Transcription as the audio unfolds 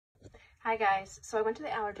Hi guys, so I went to the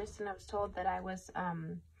allergist and I was told that I was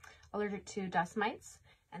allergic to dust mites,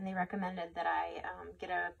 and they recommended that I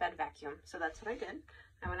get a bed vacuum. So that's what I did.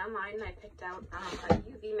 I went online and I picked out a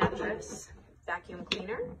UV mattress vacuum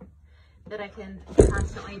cleaner that I can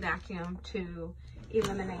constantly vacuum to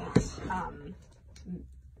eliminate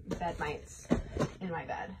bed mites in my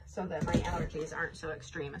bed so that my allergies aren't so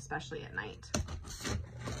extreme, especially at night.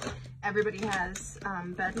 Everybody has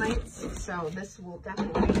bed mites, so this will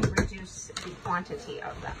definitely reduce the quantity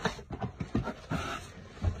of them.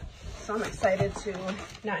 So I'm excited to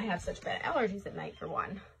not have such bad allergies at night for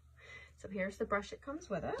one. So here's the brush that comes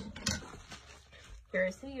with it.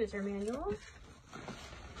 Here's the user manual.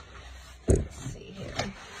 Let's see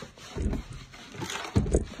here.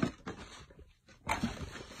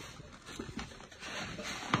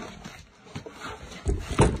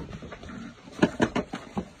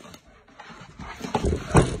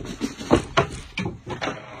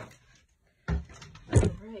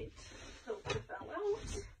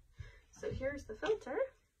 Here's the filter.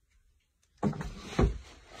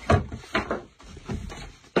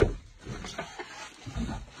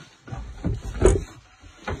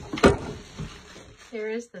 Here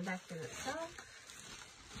is the vacuum itself.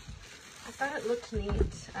 I thought it looked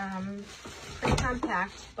neat. Pretty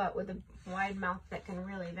compact, but with a wide mouth that can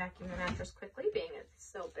really vacuum the mattress quickly, being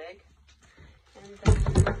it's so big. And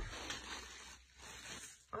then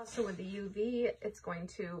also with the UV, it's going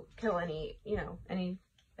to kill any, any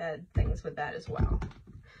bed things with that as well.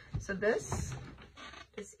 So this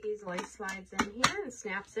just easily slides in here and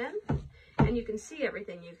snaps in, and you can see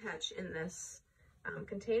everything you catch in this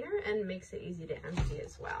container, and makes it easy to empty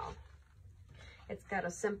as well. It's got a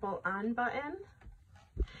simple on button,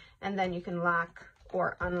 and then you can lock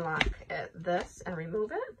or unlock this and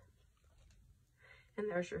remove it. And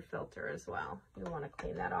there's your filter as well. You'll want to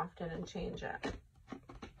clean that often and change it.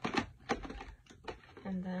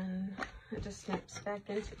 And then it just snaps back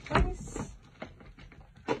into place.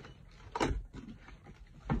 There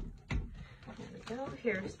we go.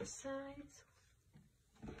 Here's the sides,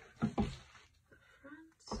 the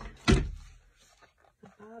front, the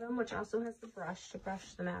bottom, which also has the brush to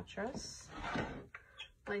brush the mattress.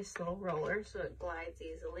 Nice little roller so it glides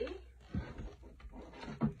easily.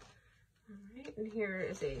 All right, and here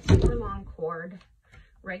is a super long cord,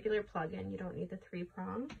 regular plug-in. You don't need the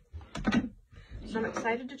 3-prong. So I'm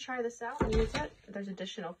excited to try this out and use it. There's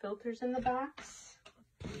additional filters in the box,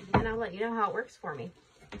 and I'll let you know how it works for me.